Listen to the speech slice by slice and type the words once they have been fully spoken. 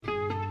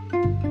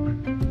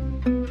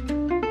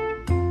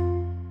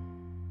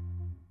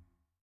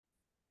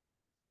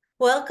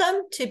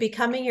Welcome to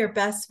Becoming Your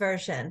Best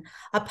Version,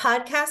 a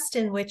podcast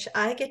in which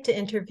I get to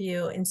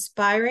interview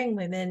inspiring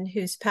women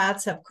whose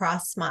paths have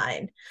crossed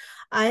mine.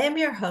 I am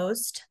your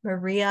host,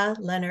 Maria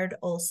Leonard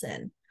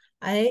Olson.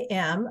 I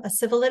am a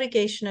civil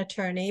litigation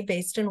attorney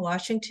based in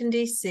Washington,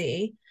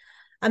 D.C.,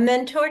 a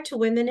mentor to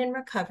women in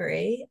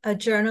recovery, a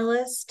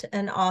journalist,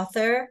 an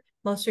author,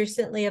 most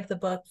recently of the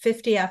book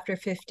 50 After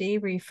 50,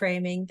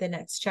 Reframing the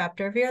Next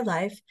Chapter of Your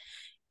Life,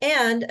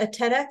 and a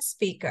TEDx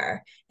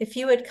speaker. If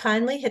you would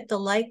kindly hit the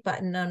like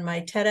button on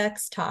my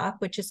TEDx talk,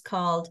 which is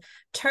called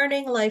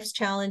Turning Life's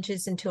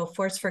Challenges into a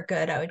Force for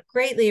Good, I would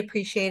greatly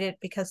appreciate it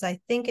because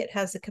I think it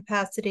has the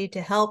capacity to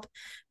help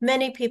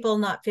many people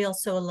not feel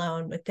so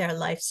alone with their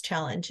life's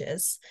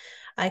challenges.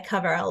 I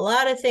cover a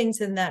lot of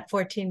things in that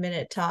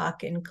 14-minute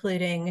talk,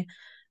 including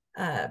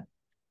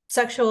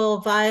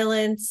sexual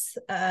violence,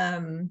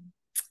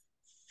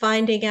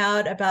 finding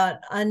out about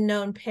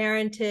unknown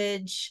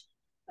parentage,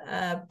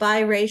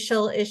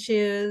 biracial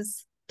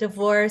issues,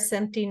 divorce,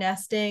 empty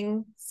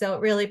nesting. So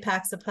it really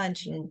packs a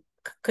punch and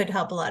could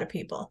help a lot of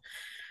people.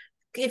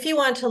 If you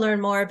want to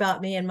learn more about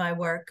me and my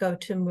work, go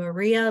to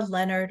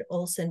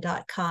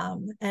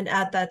marialeonardolson.com. And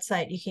at that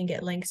site, you can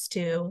get links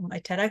to my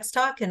TEDx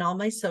talk and all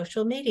my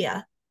social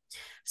media.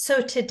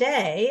 So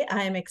today,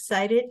 I'm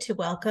excited to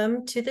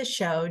welcome to the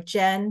show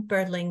Jen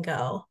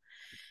Berlingo.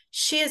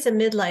 She is a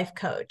midlife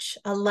coach,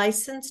 a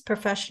licensed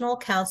professional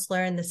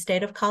counselor in the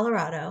state of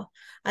Colorado,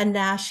 a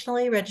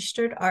nationally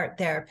registered art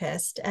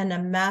therapist, and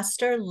a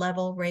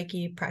master-level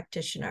Reiki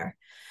practitioner.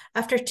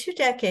 After 2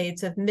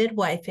 decades of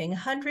midwifing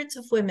hundreds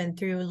of women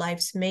through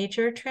life's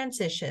major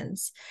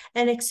transitions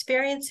and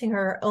experiencing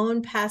her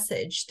own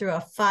passage through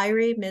a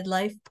fiery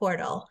midlife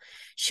portal,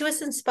 she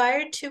was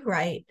inspired to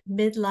write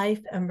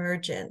Midlife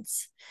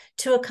Emergence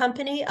to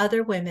accompany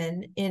other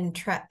women in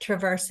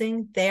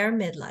traversing their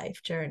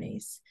midlife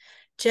journeys.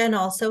 Jen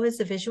also is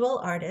a visual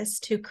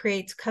artist who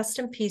creates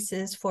custom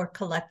pieces for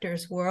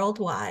collectors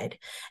worldwide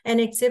and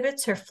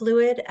exhibits her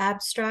fluid,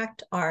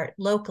 abstract art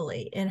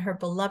locally in her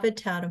beloved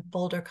town of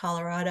Boulder,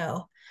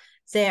 Colorado.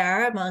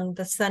 There, among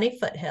the sunny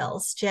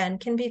foothills, Jen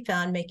can be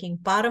found making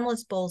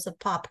bottomless bowls of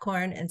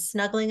popcorn and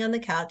snuggling on the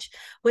couch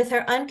with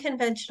her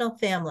unconventional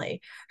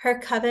family, her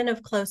coven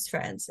of close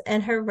friends,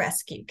 and her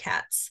rescue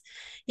cats.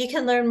 You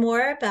can learn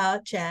more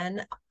about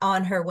Jen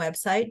on her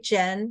website,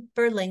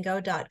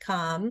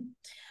 jenberlingo.com.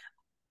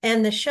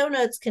 And the show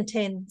notes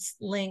contains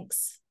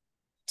links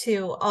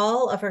to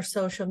all of her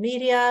social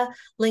media,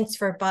 links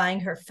for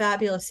buying her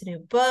fabulous new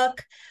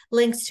book,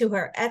 links to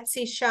her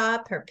Etsy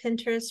shop, her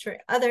Pinterest for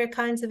other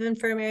kinds of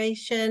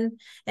information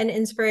and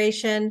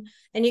inspiration.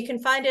 And you can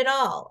find it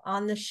all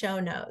on the show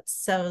notes.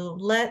 So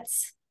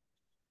let's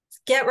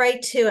get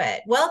right to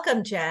it.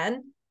 Welcome,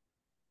 Jen.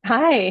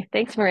 Hi,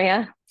 thanks,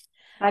 Maria.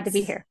 Glad to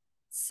be here.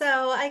 So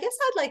I guess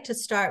I'd like to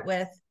start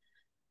with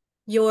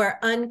your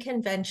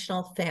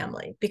unconventional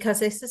family,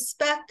 because I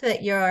suspect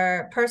that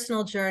your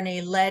personal journey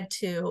led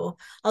to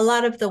a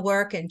lot of the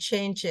work and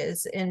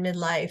changes in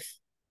midlife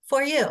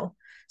for you.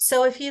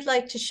 So if you'd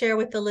like to share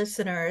with the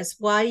listeners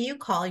why you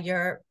call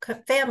your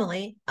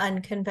family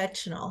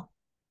unconventional.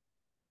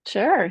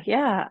 Sure,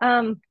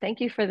 yeah. Thank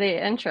you for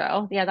the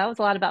intro. Yeah, that was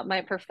a lot about my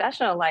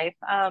professional life.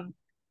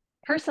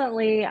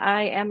 Personally,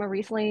 I am a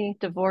recently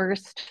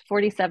divorced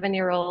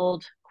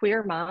 47-year-old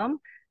queer mom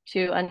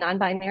to a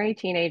non-binary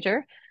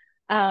teenager.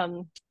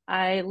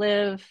 I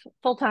live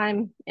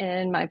full-time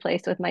in my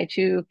place with my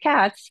 2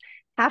 cats,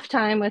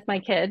 half-time with my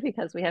kid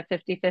because we have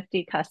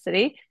 50-50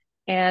 custody.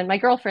 And my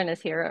girlfriend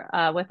is here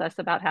with us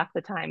about half the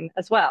time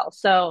as well.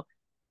 So,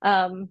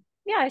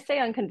 yeah, I say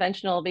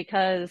unconventional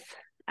because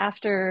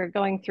after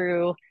going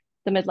through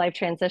the midlife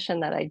transition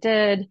that I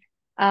did,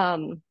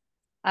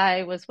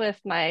 I was with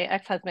my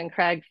ex-husband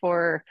Craig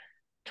for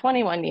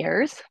 21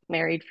 years,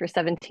 married for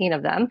 17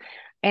 of them,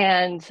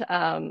 and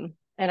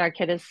our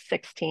kid is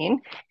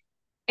 16.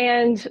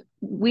 And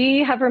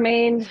we have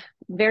remained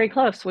very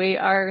close. We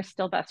are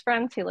still best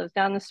friends. He lives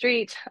down the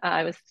street.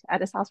 I was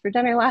at his house for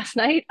dinner last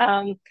night.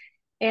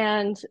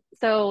 And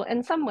so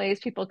in some ways,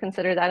 people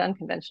consider that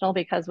unconventional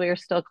because we are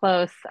still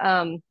close.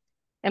 And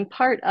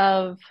part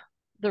of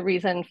the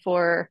reason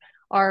for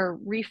our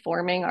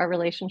reforming our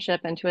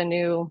relationship into a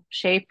new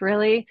shape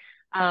really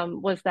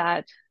was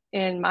that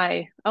in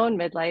my own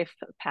midlife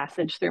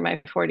passage through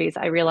my 40s,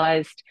 I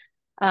realized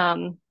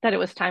that it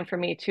was time for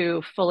me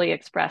to fully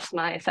express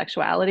my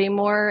sexuality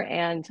more.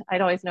 And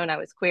I'd always known I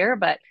was queer,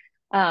 but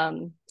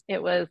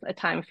it was a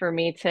time for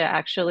me to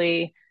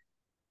actually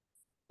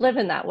live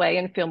in that way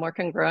and feel more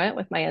congruent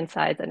with my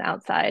insides and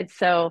outsides.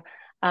 So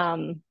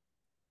I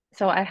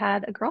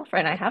had a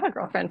girlfriend. I have a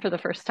girlfriend for the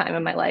first time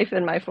in my life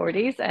in my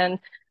 40s. And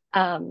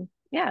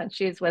yeah,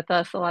 she's with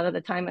us a lot of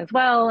the time as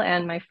well.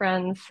 And my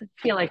friends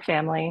feel like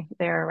family.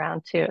 They're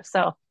around too.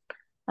 So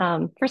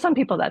for some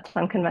people, that's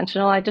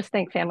unconventional. I just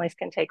think families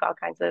can take all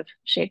kinds of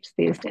shapes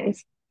these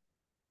days.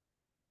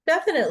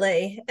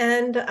 Definitely.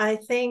 And I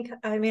think,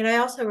 I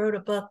also wrote a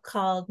book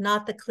called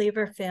Not the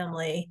Cleaver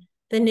Family,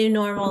 The New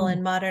Normal Mm.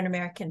 in Modern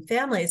American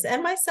Families.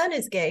 And my son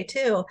is gay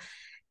too.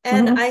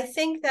 And Hmm. I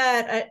think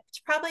that it's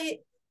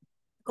probably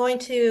going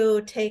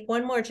to take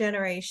one more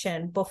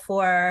generation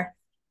before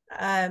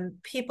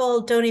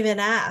people don't even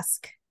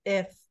ask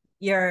if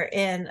you're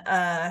in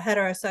a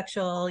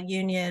heterosexual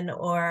union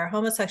or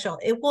homosexual.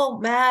 It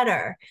won't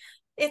matter.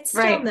 It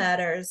still Right.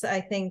 matters, I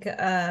think,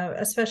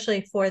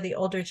 especially for the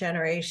older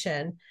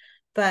generation.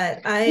 But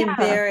I am Yeah,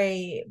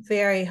 very,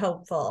 very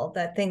hopeful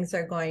that things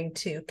are going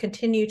to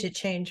continue to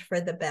change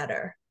for the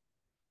better.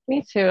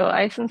 me too.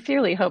 I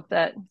sincerely hope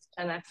that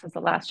Gen X is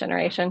the last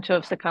generation to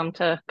have succumbed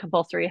to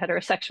compulsory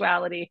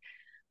heterosexuality,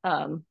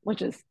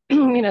 which is,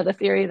 the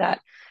theory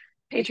that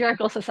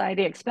patriarchal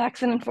society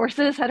expects and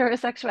enforces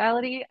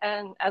heterosexuality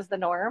and as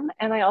the norm.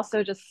 And I also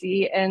just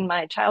see in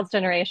my child's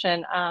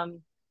generation,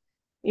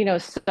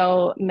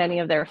 so many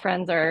of their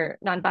friends are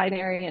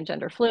non-binary and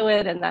gender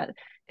fluid, and that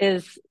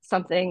is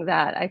something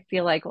that I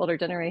feel like older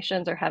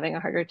generations are having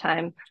a harder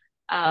time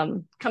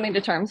coming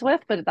to terms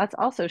with, but that's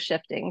also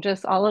shifting.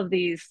 Just all of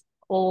these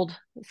old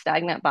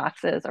stagnant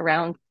boxes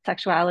around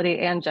sexuality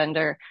and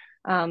gender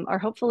are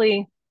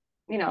hopefully,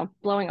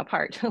 blowing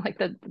apart, like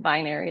the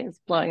binary is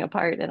blowing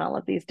apart in all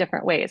of these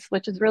different ways,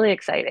 which is really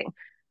exciting.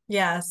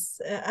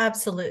 Yes,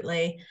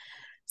 absolutely.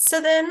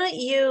 So then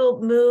you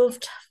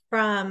moved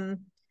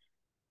from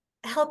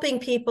helping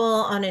people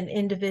on an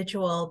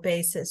individual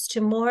basis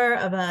to more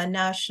of a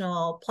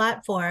national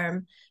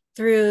platform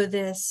through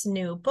this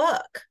new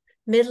book,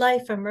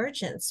 Midlife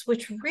Emergence,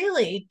 which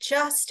really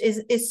just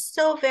is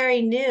so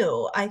very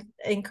new. I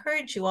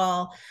encourage you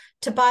all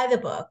to buy the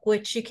book,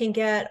 which you can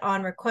get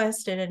on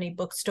request at any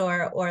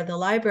bookstore or the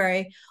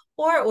library,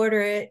 or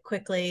order it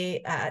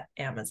quickly at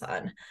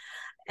Amazon.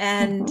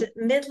 And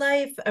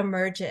Midlife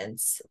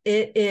Emergence,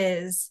 it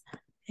is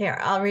here,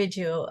 I'll read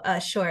you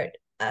a short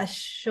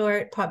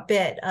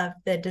bit of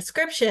the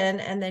description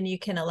and then you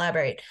can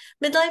elaborate.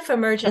 Midlife Sure.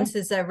 Emergence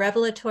is a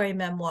revelatory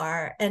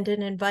memoir and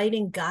an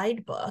inviting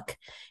guidebook.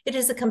 It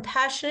is a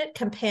compassionate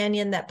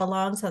companion that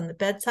belongs on the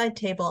bedside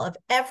table of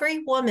every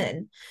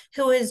woman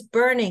who is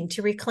burning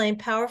to reclaim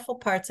powerful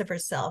parts of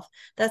herself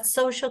that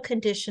social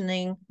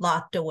conditioning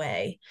locked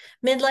away.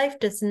 Midlife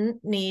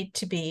doesn't need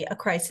to be a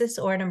crisis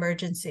or an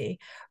emergency.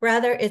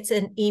 Rather, it's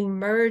an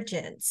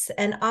emergence,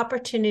 an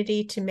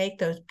opportunity to make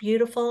those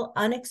beautiful,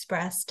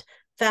 unexpressed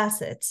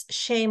facets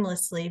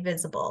shamelessly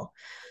visible.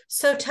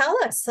 So tell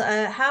us,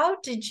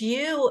 how did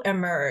you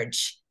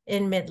emerge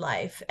in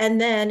midlife? And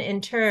then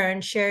in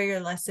turn, share your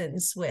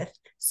lessons with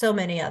so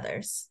many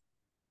others.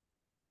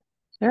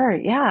 Sure.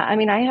 Yeah. I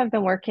mean, I have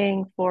been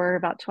working for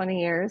about 20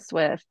 years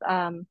with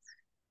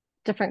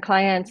different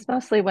clients,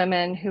 mostly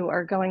women who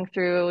are going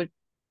through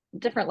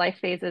different life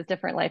phases,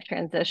 different life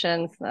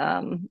transitions,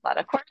 a lot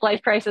of quarter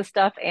life crisis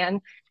stuff, and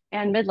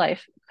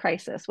midlife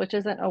crisis, which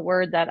isn't a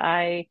word that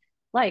I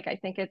like. I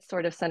think it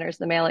sort of centers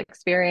the male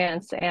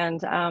experience,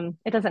 and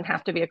it doesn't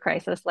have to be a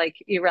crisis like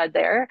you read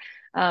there.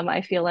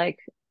 I feel like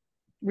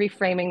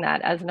reframing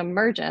that as an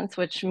emergence,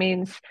 which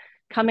means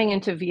coming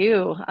into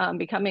view,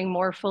 becoming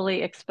more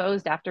fully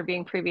exposed after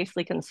being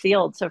previously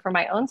concealed. So for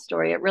my own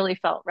story, it really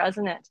felt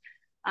resonant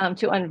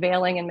to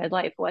unveiling in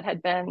midlife what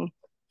had been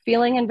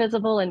feeling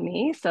invisible in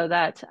me so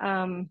that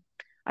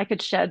I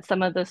could shed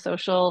some of the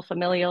social,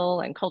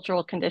 familial, and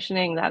cultural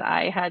conditioning that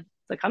I had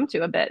succumbed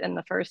to a bit in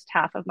the first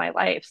half of my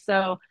life.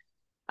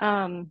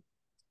 Um,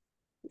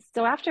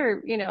 so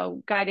after,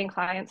 guiding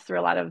clients through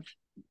a lot of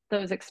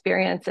those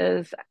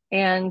experiences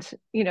and,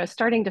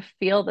 starting to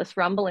feel this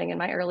rumbling in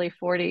my early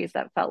 40s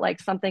that felt like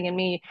something in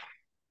me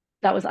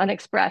that was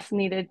unexpressed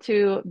needed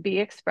to be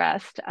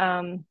expressed.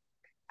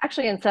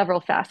 Actually, in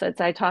several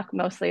facets, I talk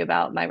mostly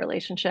about my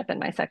relationship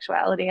and my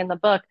sexuality in the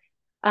book.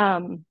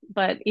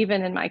 But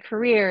even in my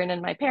career and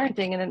in my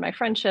parenting and in my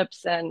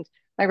friendships and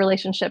my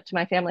relationship to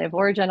my family of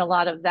origin, a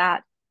lot of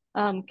that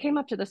came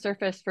up to the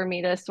surface for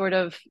me to sort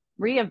of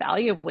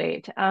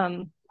reevaluate.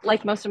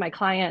 Like most of my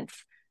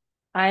clients,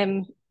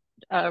 I'm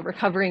a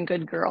recovering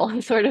good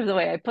girl, sort of the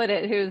way I put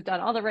it, who's done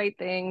all the right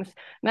things,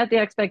 met the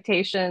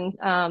expectation,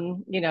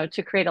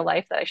 to create a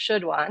life that I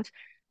should want,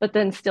 but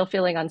then still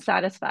feeling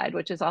unsatisfied,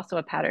 which is also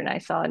a pattern I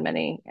saw in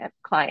many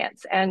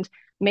clients. And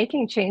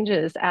making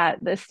changes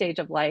at this stage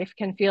of life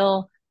can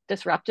feel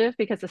disruptive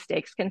because the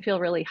stakes can feel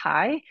really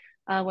high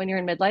when you're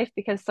in midlife,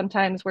 because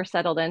sometimes we're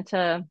settled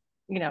into,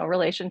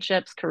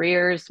 relationships,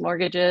 careers,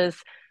 mortgages,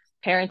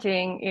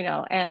 parenting,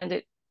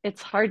 and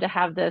it's hard to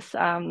have this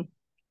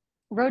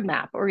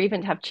roadmap or even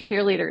to have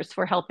cheerleaders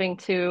for helping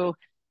to,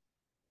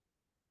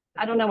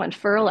 I don't know,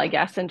 unfurl, I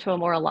guess, into a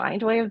more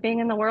aligned way of being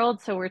in the world.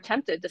 So we're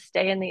tempted to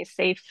stay in these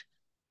safe,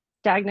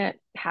 stagnant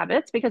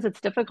habits because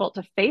it's difficult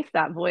to face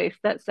that voice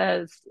that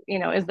says,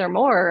 is there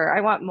more? I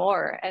want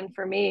more. And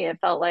for me, it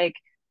felt like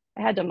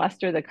I had to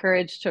muster the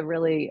courage to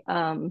really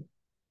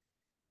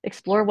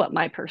explore what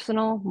my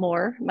personal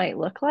more might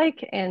look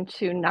like and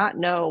to not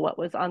know what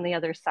was on the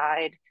other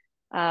side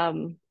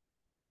um,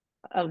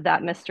 of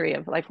that mystery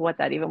of like what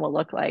that even will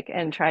look like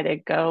and try to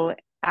go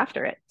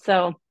after it.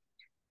 So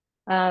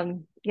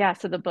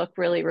the book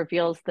really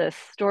reveals this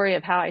story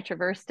of how I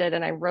traversed it,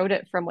 and I wrote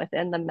it from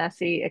within the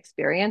messy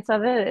experience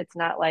of it. It's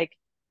not like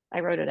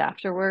I wrote it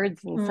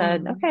afterwards and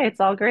said, Mm. okay,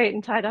 it's all great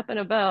and tied up in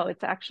a bow.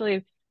 It's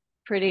actually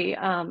pretty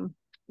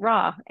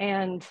raw.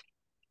 And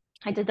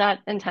I did that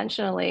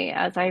intentionally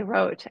as I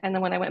wrote. And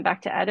then when I went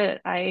back to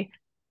edit, I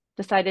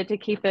decided to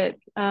keep it,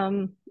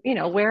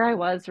 where I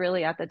was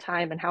really at the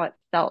time and how it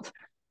felt,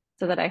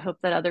 so that I hope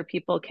that other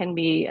people can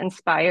be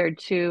inspired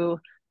to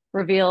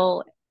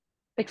reveal,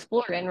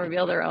 explore, and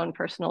reveal their own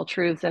personal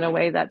truths in a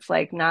way that's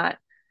like not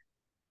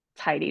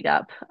tidied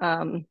up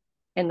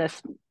in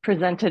this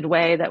presented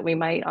way that we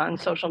might on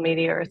social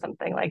media or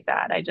something like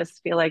that. I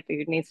just feel like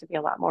there needs to be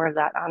a lot more of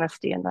that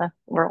honesty in the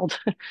world.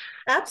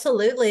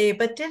 Absolutely.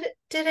 But did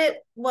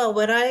it well,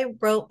 when I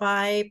wrote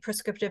my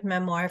prescriptive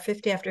memoir,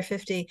 50 After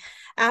 50,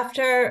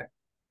 after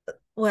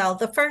well,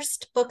 the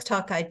first book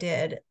talk I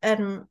did,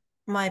 and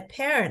my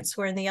parents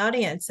were in the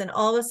audience, and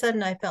all of a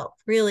sudden I felt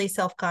really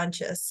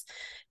self-conscious.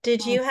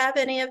 Did you have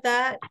any of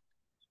that?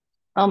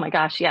 Oh my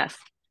gosh, yes.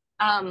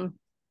 Um,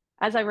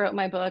 as I wrote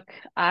my book,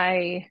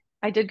 I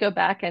did go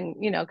back and,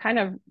 kind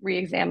of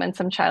re-examine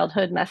some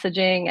childhood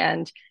messaging,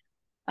 and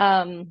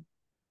um,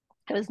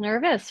 I was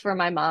nervous for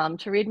my mom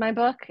to read my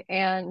book,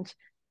 and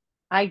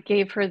I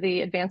gave her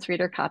the advanced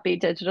reader copy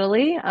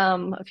digitally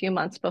a few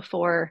months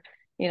before,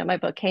 my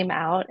book came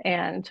out,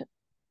 and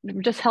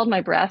just held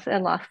my breath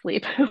and lost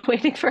sleep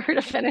waiting for her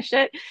to finish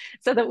it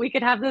so that we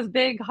could have this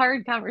big,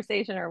 hard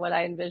conversation, or what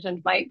I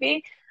envisioned might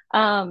be.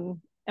 And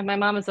my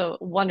mom is a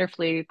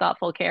wonderfully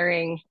thoughtful,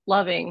 caring,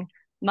 loving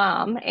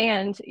mom.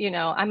 And,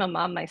 I'm a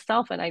mom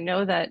myself, and I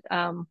know that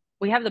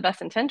we have the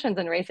best intentions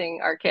in raising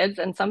our kids.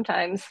 And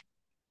sometimes,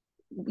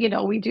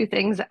 we do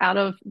things out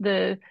of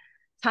the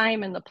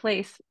time and the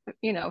place,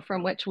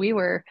 from which we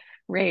were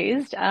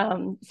raised.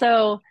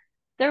 So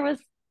there was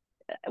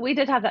we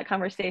did have that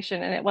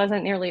conversation, and it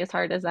wasn't nearly as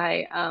hard as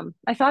I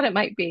thought it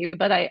might be,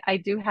 but I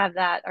do have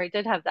that, or I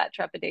did have that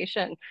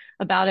trepidation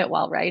about it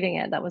while writing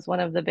it. That was one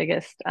of the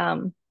biggest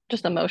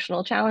just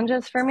emotional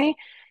challenges for me.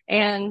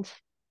 And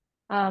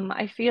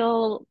I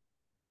feel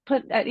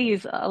put at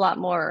ease a lot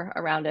more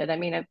around it. I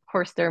mean, of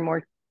course, there are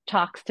more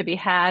talks to be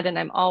had, and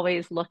I'm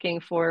always looking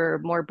for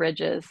more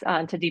bridges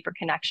to deeper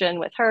connection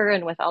with her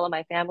and with all of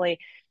my family.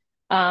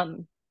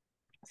 Um,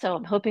 so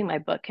I'm hoping my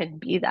book can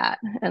be that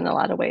in a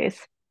lot of ways.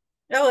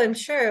 Oh, I'm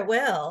sure it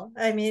will.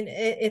 I mean,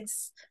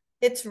 it's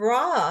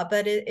raw,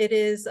 but it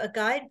is a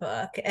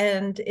guidebook,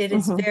 and it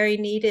is Hmm. very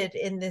needed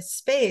in this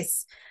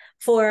space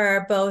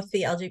for both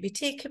the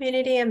LGBT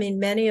community. I mean,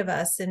 many of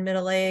us in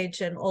middle age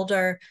and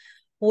older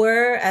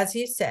were, as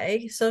you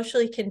say,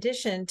 socially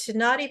conditioned to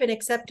not even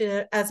accept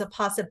it as a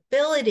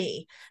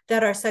possibility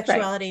that our Right.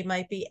 sexuality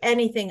might be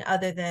anything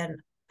other than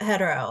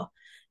hetero.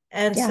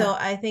 And so Yeah.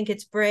 I think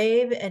it's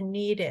brave and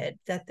needed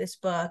that this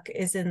book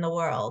is in the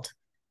world.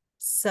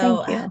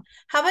 So, Thank you.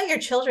 how about your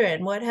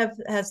children? What have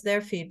has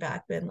their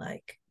feedback been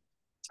like?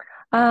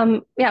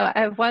 Yeah, I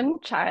have one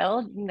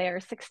child, and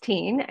they're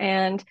 16,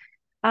 and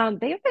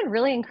they've been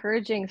really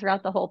encouraging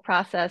throughout the whole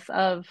process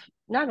of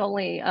not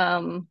only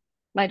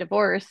my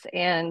divorce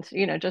and,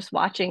 just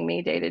watching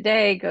me day to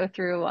day go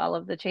through all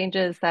of the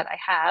changes that I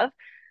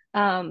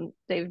have.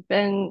 They've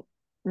been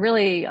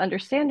really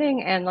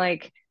understanding and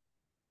like,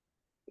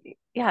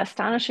 yeah,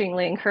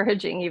 astonishingly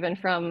encouraging, even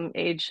from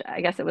age, I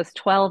guess it was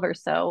 12 or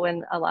so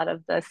when a lot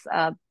of this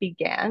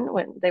began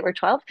when they were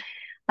 12.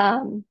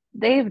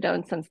 They've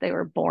known since they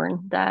were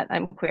born that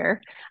I'm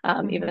queer,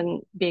 Mhm.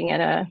 even being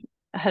in a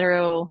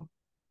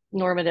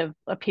heteronormative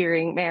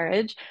appearing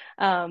marriage.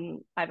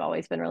 I've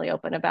always been really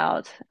open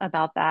about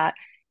that.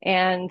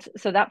 And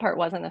so that part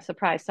wasn't a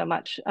surprise so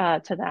much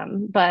to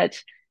them. But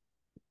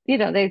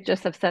they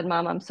just have said,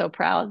 Mom, I'm so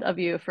proud of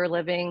you for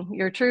living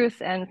your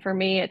truth. And for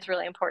me, it's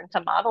really important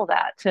to model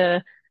that,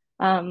 to,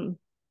 um,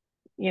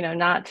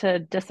 not to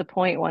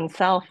disappoint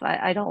oneself.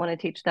 I don't want to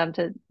teach them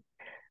to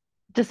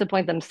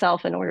disappoint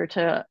themselves in order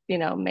to,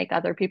 make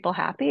other people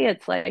happy.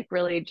 It's like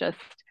really just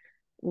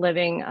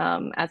living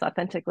as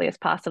authentically as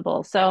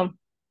possible. So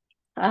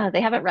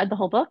they haven't read the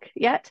whole book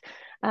yet.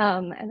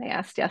 And they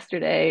asked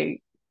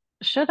yesterday,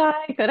 could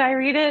I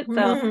read it?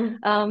 Mhm.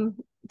 Um,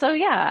 so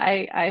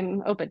yeah,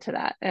 I'm open to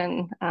that.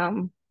 And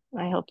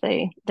I hope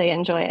they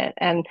enjoy it.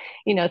 And,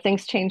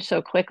 things change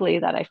so quickly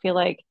that I feel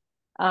like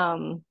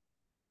um,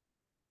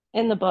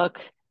 in the book,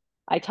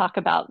 I talk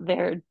about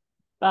their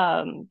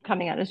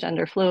coming out as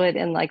gender fluid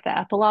in like the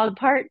epilogue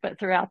part, but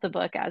throughout the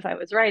book, as I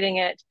was writing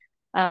it,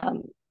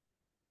 um,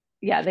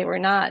 yeah, they were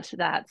not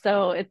that.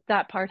 So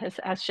that part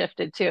has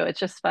shifted too. It's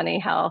just funny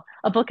how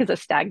a book is a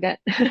stagnant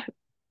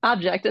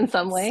object in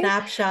some ways.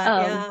 Snapshot,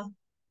 Um, yeah.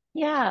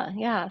 yeah,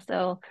 yeah.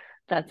 So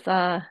that's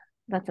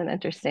that's an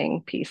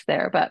interesting piece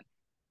there. But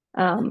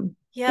yeah, I'm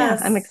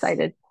Yes.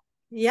 excited.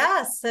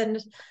 Yes. And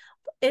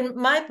in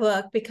my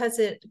book, because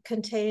it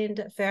contained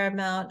a fair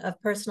amount of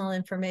personal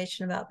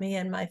information about me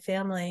and my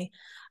family,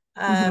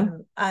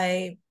 Hmm.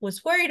 I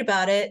was worried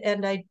about it,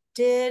 and I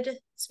did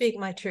speak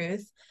my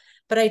truth,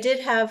 but I did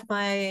have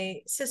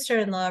my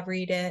sister-in-law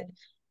read it,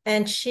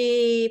 and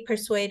she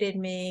persuaded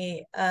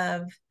me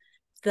of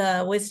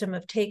the wisdom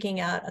of taking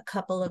out a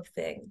couple of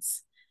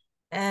things.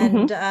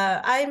 And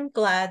Hmm. I'm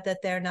glad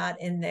that they're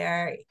not in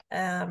there,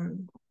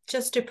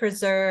 just to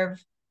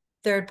preserve.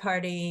 third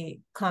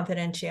party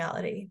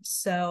confidentiality,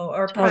 so,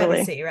 or Totally.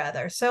 privacy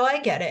rather. So I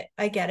get it.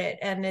 I get it.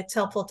 And it's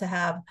helpful to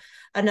have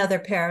another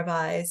pair of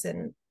eyes.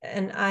 And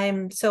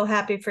I'm so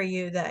happy for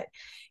you that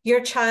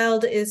your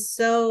child is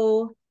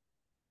so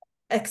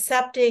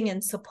accepting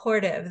and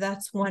supportive.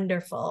 That's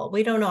wonderful.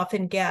 We don't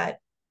often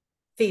get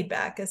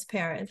feedback as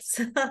parents.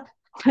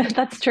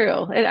 That's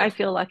true. I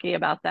feel lucky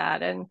about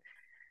that. And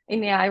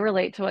yeah, I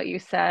relate to what you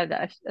said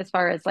as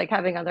far as like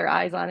having other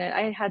eyes on it.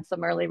 I had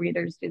some early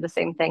readers do the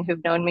same thing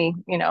who've known me,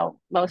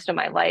 most of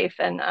my life.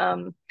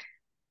 And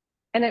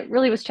it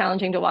really was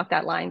challenging to walk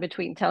that line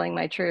between telling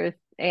my truth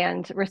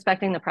and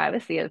respecting the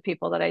privacy of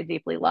people that I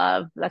deeply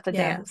love. That's a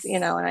dance,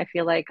 Yes. and I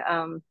feel like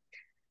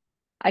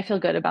I feel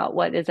good about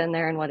what is in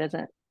there and what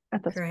isn't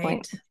at this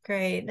point.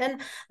 Great, great.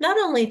 And not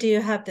only do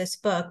you have this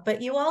book,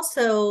 but you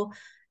also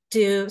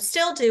do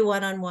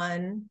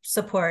one-on-one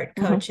support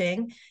Mhm.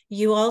 coaching.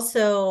 You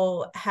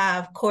also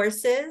have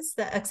courses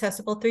that are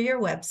accessible through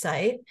your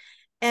website.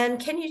 And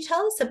can you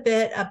tell us a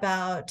bit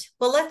about,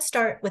 well, let's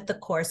start with the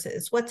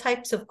courses. What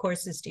types of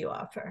courses do you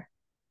offer?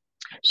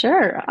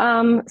 Sure.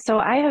 So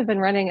I have been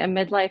running a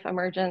midlife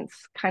emergence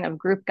kind of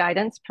group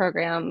guidance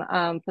program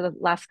for the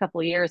last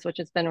couple of years, which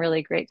has been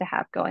really great to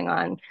have going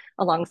on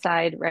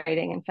alongside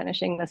writing and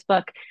finishing this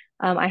book.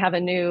 I have a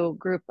new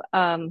group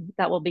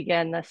that will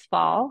begin this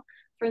fall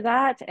for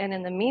that. And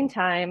in the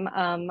meantime,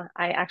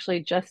 I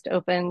actually just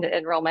opened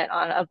enrollment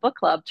on a book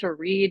club to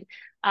read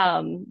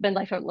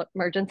midlife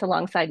emergence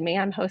alongside me.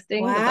 I'm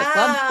hosting the book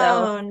club.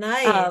 So Wow, um,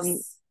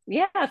 nice.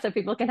 yeah, so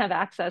people can have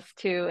access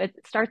to it.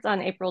 Starts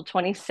on April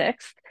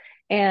 26th,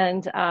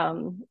 and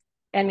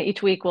and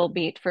each week we'll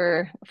meet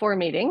for 4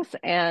 meetings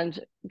and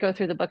go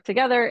through the book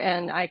together.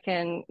 And I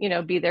can,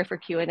 be there for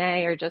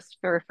Q&A or just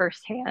for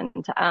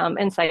firsthand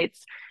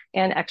insights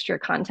and extra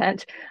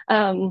content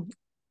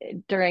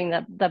during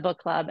the book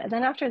club. And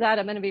then after that,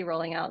 I'm going to be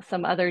rolling out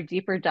some other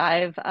deeper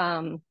dive,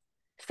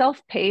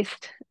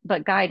 self-paced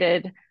but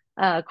guided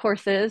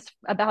courses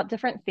about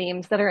different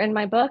themes that are in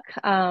my book.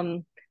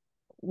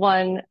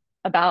 One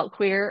about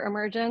queer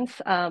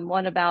emergence,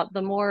 one about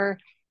the more,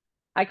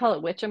 I call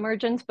it witch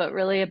emergence, but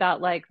really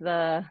about like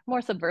the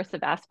more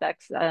subversive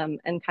aspects and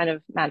kind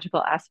of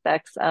magical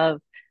aspects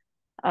of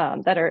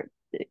that are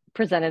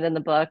presented in the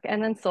book,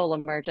 and then soul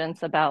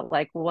emergence about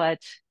like what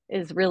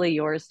is really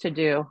yours to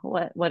do,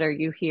 what are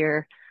you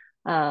here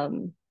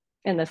um,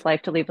 in this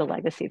life to leave a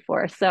legacy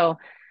for. So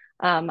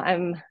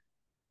I'm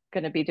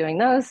going to be doing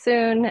those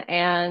soon.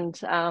 And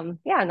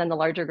yeah, and then the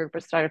larger group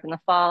will start up in the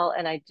fall.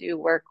 And I do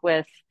work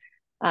with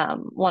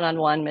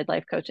one-on-one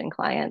midlife coaching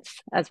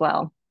clients as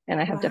well. And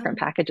I have different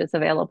Wow. packages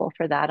available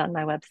for that on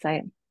my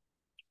website.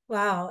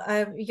 Wow,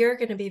 you're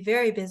going to be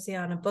very busy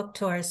on a book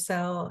tour.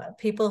 So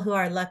people who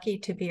are lucky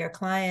to be your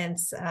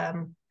clients,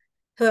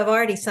 who have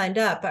already signed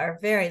up, are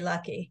very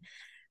lucky.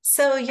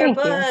 So Thank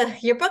you.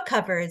 your book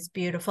cover is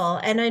beautiful,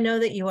 and I know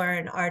that you are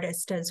an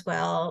artist as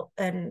well,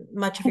 and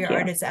much of Thank your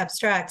art you. is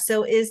abstract.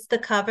 So is the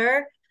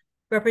cover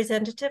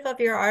representative of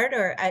your art,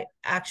 or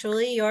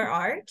actually your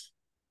art?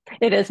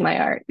 It is my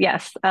art.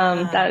 Yes.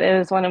 That Ah,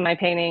 is one of my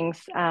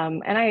paintings.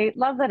 And I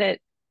love that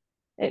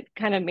it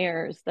kind of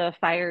mirrors the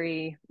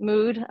fiery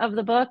mood of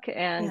the book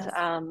and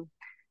yes.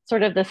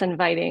 sort of this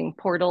inviting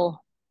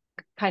portal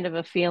kind of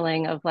a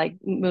feeling of like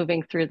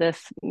moving through this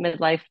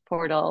midlife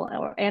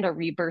portal and a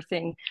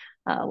rebirthing,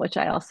 which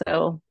I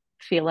also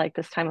feel like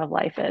this time of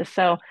life is.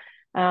 So,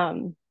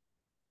 um,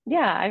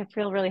 yeah, I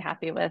feel really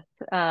happy with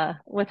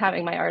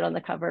having my art on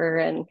the cover,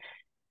 and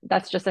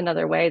that's just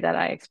another way that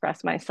I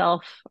express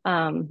myself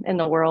in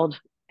the world.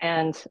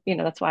 And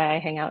that's why I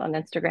hang out on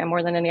Instagram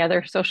more than any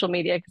other social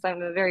media because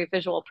I'm a very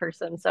visual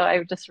person. So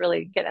I just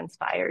really get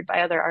inspired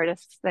by other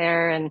artists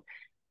there, and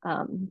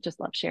just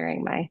love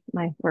sharing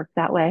my work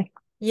that way.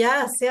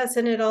 Yes, yes.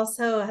 And it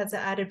also has an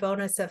added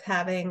bonus of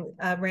having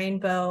a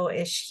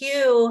rainbow-ish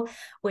hue,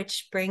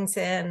 which brings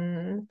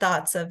in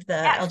thoughts of the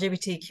Yes.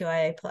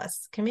 LGBTQIA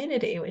plus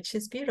community, which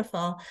is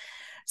beautiful.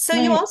 So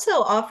you Right.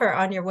 also offer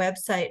on your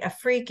website a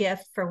free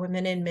gift for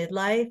women in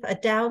midlife, a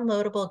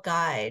downloadable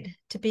guide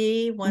to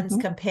be one's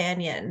Mhm.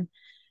 companion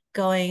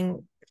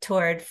going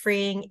toward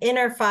freeing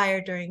inner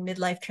fire during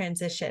midlife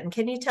transition.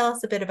 Can you tell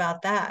us a bit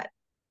about that?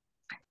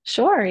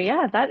 Sure.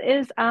 Yeah, that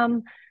is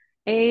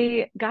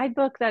a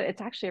guidebook that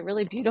it's actually a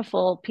really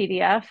beautiful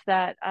PDF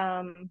that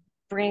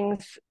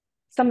brings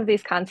some of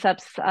these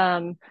concepts.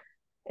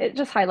 It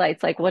just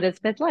highlights like what is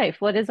midlife,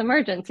 what is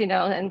emergence,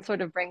 and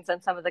sort of brings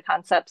in some of the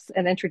concepts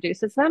and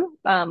introduces them,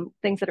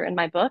 things that are in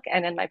my book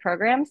and in my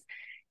programs,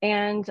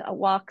 and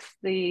walks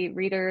the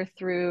reader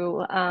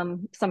through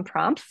some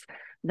prompts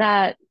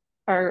that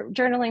are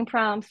journaling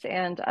prompts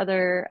and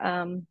other.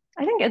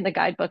 I think in the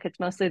guidebook,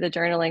 it's mostly the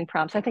journaling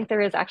prompts. I think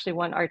there is actually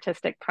one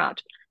artistic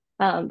prompt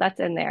that's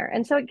in there.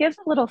 And so it gives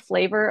a little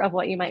flavor of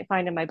what you might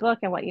find in my book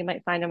and what you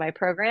might find in my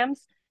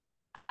programs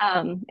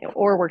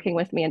or working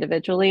with me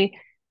individually.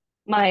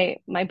 My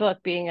book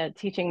being a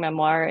teaching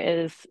memoir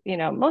is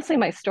mostly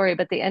my story,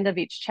 but at the end of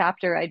each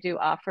chapter I do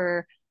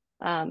offer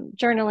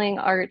journaling,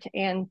 art,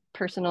 and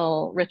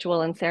personal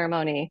ritual and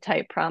ceremony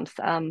type prompts,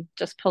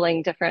 just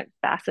pulling different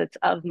facets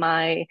of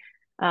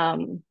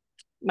um,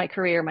 my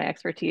career, my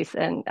expertise,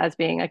 and as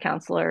being a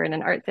counselor and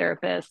an art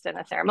therapist and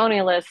a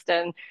ceremonialist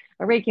and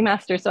a Reiki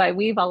master. So I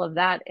weave all of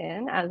that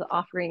in as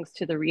offerings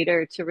to the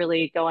reader to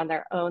really go on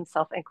their own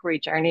self-inquiry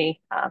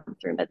journey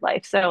through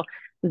midlife. So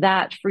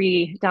that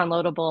free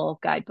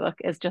downloadable guidebook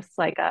is just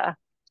like a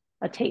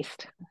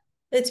taste.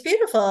 It's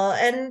beautiful.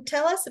 And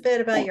tell us a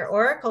bit about your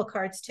oracle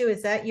cards too.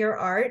 Is that your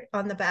art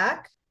on the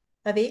back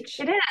of each?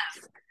 It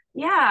is.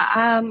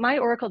 Yeah, my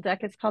Oracle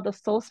deck is called the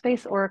Soul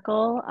Space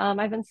Oracle.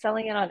 I've been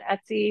selling it on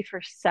Etsy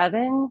for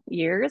 7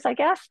 years, I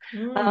guess.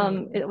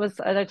 Mm, It was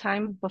at a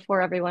time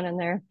before everyone and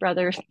their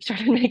brothers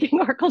started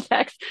making Oracle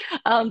decks.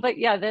 But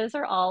yeah, those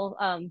are all,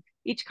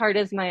 each card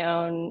is my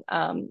own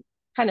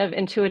kind of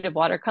intuitive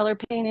watercolor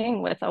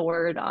painting with a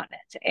word on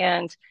it.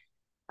 And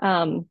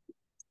um,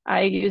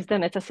 I use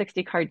them. It's a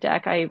 60 card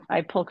deck.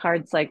 I pull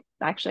cards like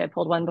actually I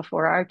pulled one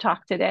before our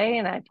talk today,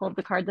 and I pulled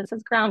the card that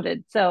says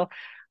grounded. So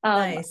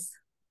um, nice.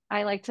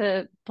 I like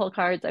to pull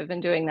cards. I've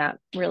been doing that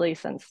really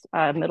since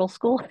middle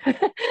school.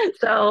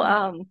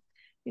 so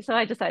so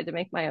I decided to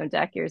make my own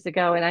deck years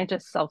ago, and I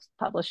just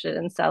self-publish it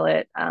and sell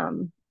it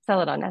on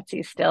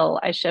Etsy. Still,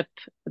 I ship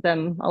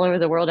them all over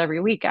the world every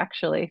week,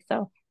 actually.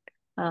 So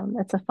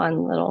it's a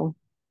fun little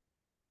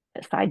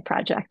side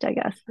project, I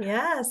guess.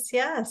 Yes,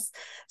 yes.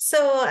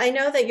 So I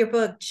know that your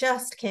book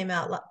just came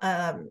out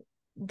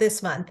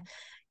this month.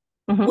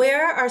 Mhm.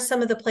 Where are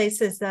some of the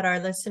places that our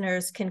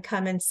listeners can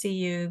come and see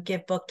you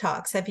give book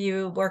talks? Have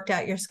you worked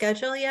out your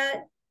schedule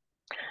yet?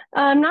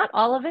 Not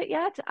all of it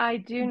yet. I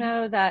do Mhm.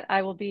 know that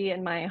I will be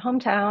in my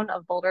hometown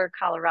of Boulder,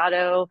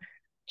 Colorado,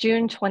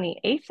 June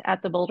 28th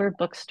at the Boulder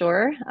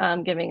Bookstore,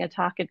 giving a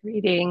talk and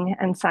reading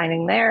and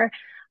signing there.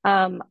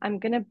 I'm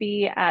going to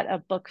be at a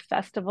book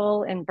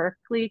festival in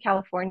Berkeley,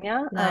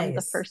 California, the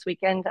Nice. first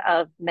weekend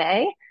of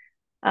May.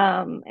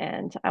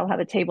 And I'll have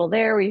a table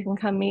there where you can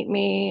come meet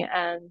me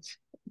and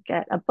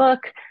get a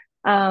book.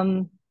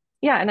 Um,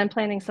 yeah, and I'm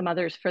planning some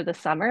others for the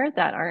summer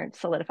that aren't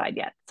solidified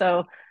yet.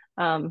 So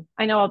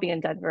I know I'll be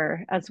in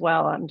Denver as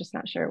well. I'm just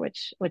not sure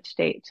which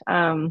date,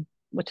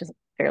 which is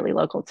fairly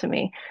local to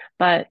me.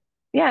 But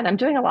yeah, and I'm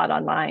doing a lot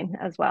online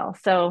as well.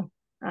 So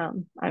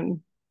I'm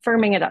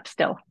firming it up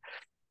still.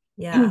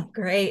 Yeah,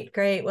 great,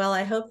 great. Well,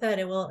 I hope that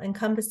it will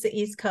encompass the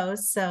East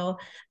Coast so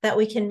that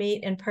we can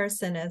meet in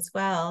person as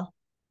well.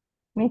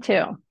 Me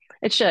too.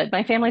 It should.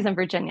 My family's in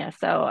Virginia,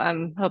 so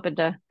I'm hoping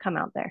to come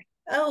out there.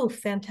 Oh,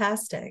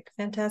 fantastic,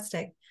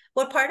 fantastic.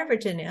 What part of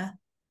Virginia?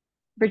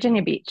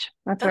 Virginia Beach.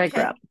 That's where I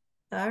grew Okay. up.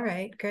 All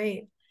right,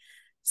 great.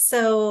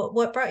 So,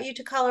 what brought you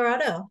to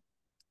Colorado?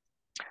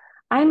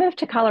 I moved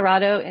to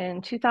Colorado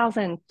in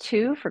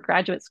 2002 for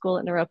graduate school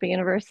at Naropa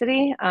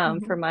University for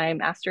Mhm. my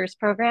master's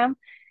program.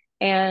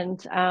 And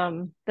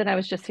then I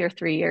was just here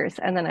 3 years.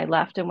 And then I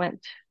left and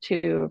went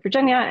to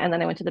Virginia. And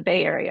then I went to the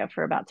Bay Area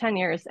for about 10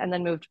 years and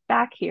then moved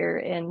back here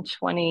in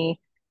 2018.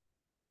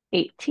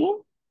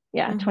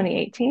 Yeah, Mhm.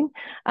 2018.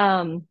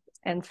 And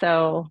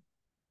so,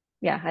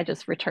 yeah, I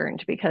just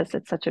returned because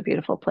it's such a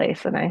beautiful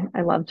place. And I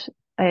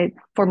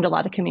formed a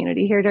lot of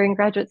community here during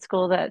graduate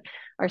school that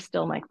are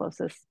still my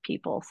closest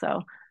people.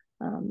 So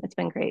it's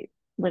been great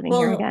living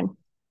here Well, again.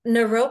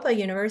 Naropa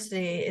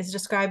University is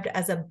described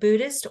as a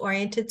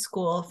Buddhist-oriented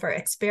school for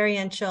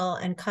experiential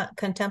and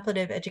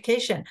contemplative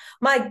education.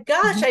 My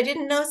gosh, Mhm. I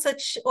didn't know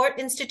such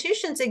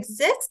institutions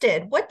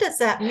existed. What does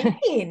that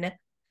mean?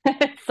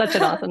 It's such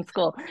an awesome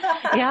school.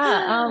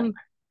 Yeah,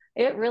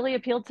 it really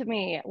appealed to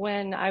me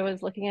when I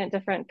was looking at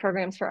different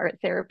programs for art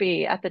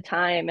therapy at the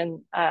time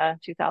in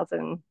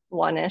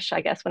 2001-ish,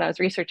 I guess, when I was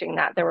researching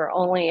that. There were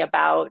only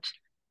about,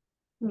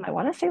 I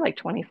want to say like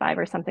 25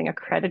 or something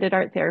accredited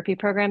art therapy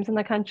programs in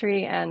the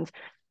country. And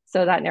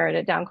so that narrowed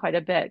it down quite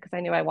a bit because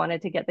I knew I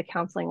wanted to get the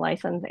counseling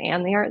license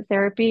and the art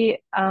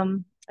therapy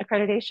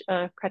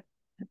accreditation,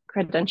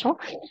 credential.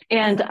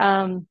 And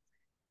Uh-huh.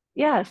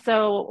 yeah,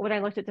 so when I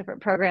looked at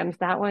different programs,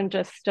 that one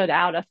just stood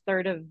out. A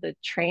third of the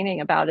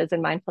training about is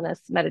in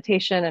mindfulness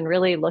meditation and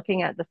really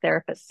looking at the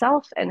therapist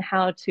self and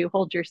how to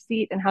hold your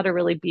seat and how to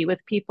really be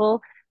with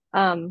people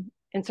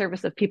in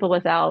service of people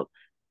without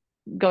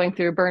going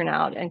through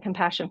burnout and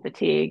compassion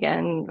fatigue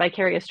and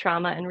vicarious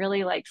trauma and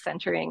really like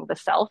centering the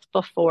self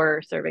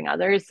before serving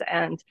others.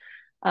 And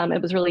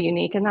it was really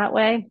unique in that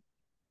way.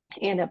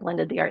 And it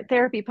blended the art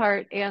therapy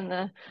part and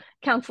the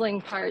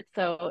counseling part.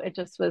 So it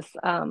just was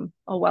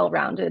a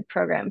well-rounded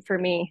program for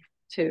me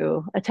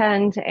to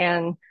attend.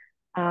 And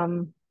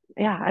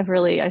yeah,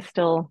 I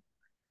still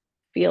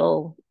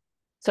feel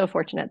so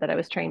fortunate that I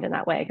was trained in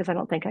that way because I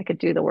don't think I could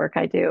do the work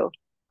I do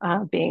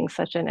being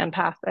such an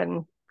empath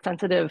and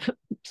sensitive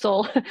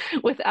soul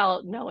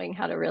without knowing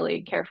how to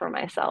really care for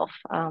myself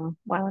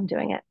while I'm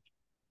doing it.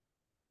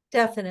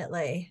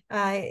 Definitely.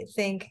 I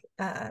think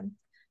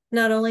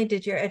not only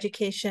did your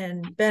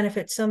education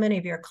benefit so many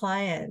of your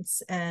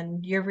clients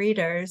and your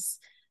readers,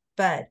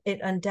 but it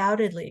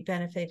undoubtedly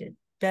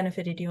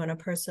benefited you on a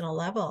personal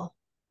level.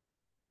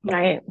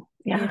 Right.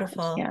 Yeah.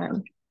 Beautiful, Yeah.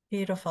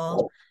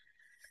 beautiful.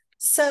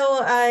 So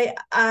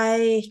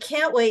I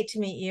can't wait to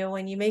meet you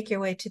when you make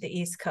your way to the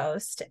East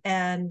Coast.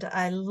 And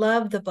I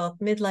love the book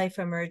Midlife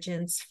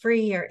Emergence,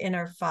 Free Your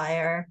Inner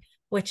Fire,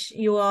 which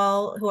you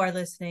all who are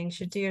listening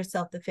should do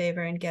yourself the favor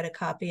and get a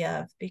copy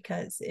of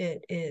because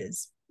it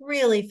is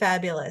really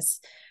fabulous.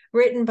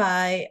 Written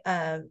by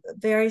a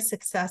very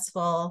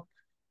successful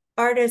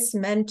artist,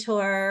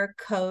 mentor,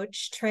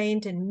 coach,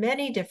 trained in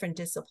many different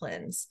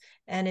disciplines.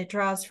 And it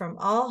draws from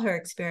all her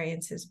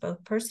experiences,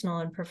 both personal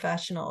and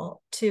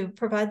professional, to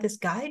provide this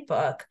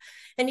guidebook.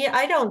 And yet,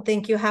 I don't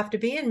think you have to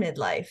be in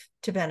midlife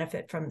to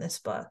benefit from this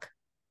book.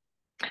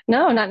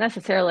 No, not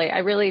necessarily. I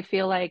really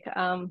feel like,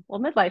 well,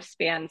 midlife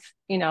spans,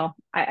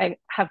 I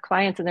have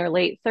clients in their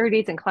late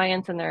 30s and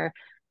clients in their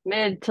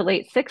mid to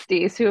late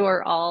 60s who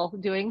are all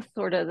doing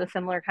sort of the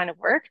similar kind of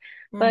work.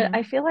 But I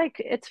Mm-hmm. feel like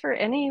it's for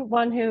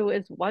anyone who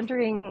is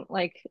wondering,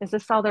 like, is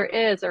this all there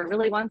is, or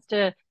really wants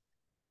to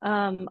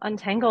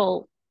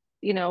untangle,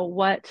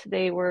 what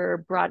they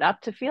were brought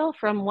up to feel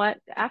from what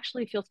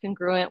actually feels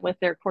congruent with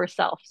their core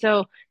self.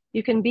 So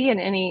you can be in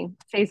any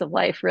phase of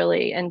life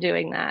really and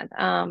doing that,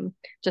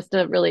 just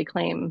to really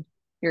claim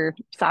your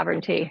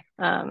sovereignty,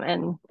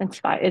 and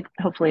inspire it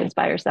hopefully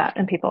inspires that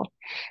in people.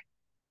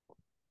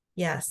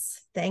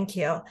 Yes, thank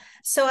you.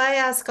 So I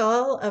ask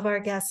all of our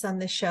guests on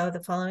the show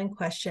the following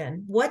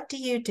question. What do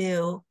you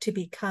do to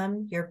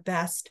become your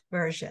best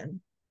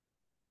version?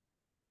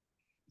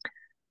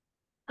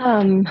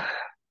 Um,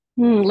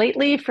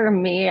 Lately for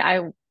me, I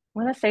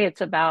want to say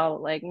it's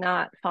about like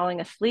not falling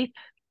asleep,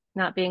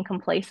 not being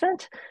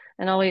complacent,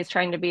 and always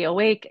trying to be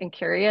awake and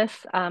curious,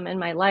 in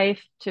my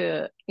life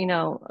to,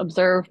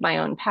 observe my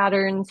own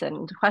patterns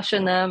and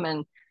question them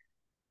and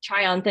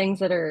try on things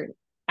that are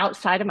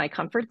outside of my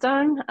comfort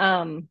zone.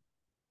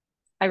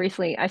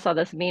 I saw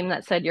this meme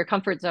that said your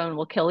comfort zone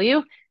will kill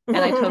you. And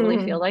I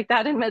totally feel like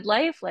that in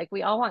midlife. Like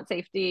we all want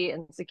safety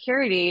and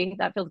security.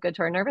 That feels good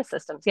to our nervous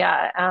systems.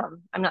 Yeah.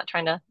 I'm not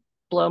trying to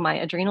blow my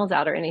adrenals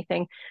out or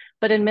anything.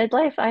 But in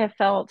midlife, I have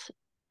felt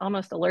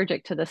almost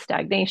allergic to the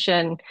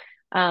stagnation.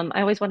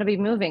 I always want to be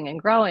moving and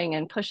growing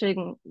and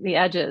pushing the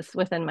edges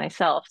within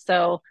myself.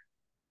 So,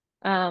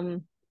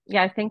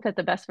 yeah, I think that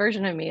the best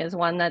version of me is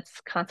one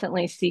that's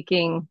constantly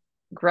seeking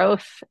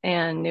growth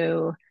and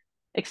new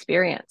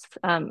experience,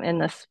 in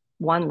this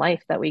one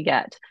life that we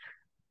get.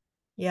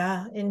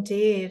 Yeah,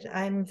 indeed.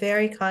 I'm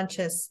very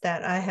conscious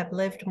that I have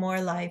lived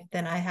more life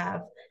than I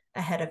have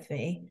ahead of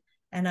me.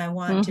 And I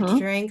want to Hmm.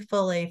 drink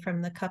fully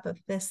from the cup of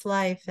this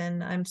life.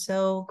 And I'm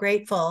so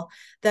grateful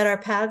that our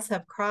paths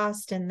have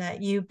crossed and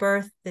that you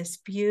birthed this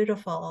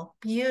beautiful,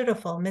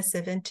 beautiful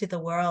missive into the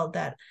world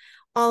that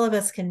all of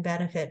us can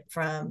benefit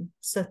from.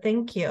 So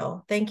thank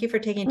you. Thank you for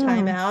taking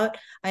time Mm. out.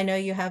 I know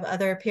you have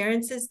other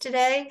appearances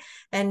today,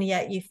 and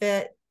yet you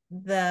fit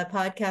the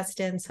podcast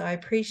in. So I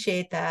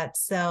appreciate that.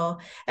 So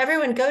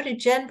everyone go to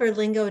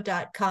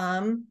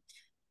jenberlingo.com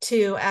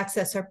to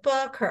access her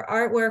book, her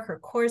artwork, her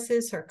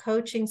courses, her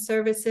coaching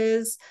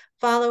services.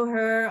 Follow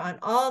her on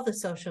all the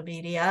social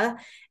media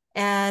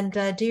and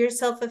do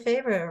yourself a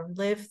favor,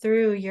 live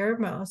your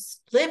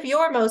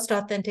most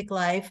authentic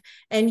life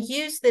and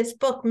use this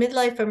book,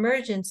 Midlife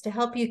Emergence, to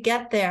help you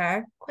get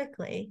there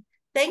quickly.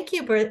 Thank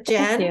you, Thank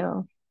Jen.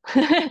 you.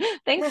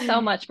 Thanks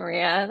so much,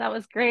 Maria. That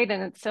was great.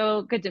 And it's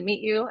so good to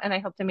meet you. And I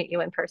hope to meet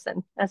you in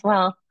person as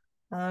well.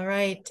 All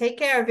right. Take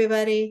care,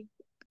 everybody.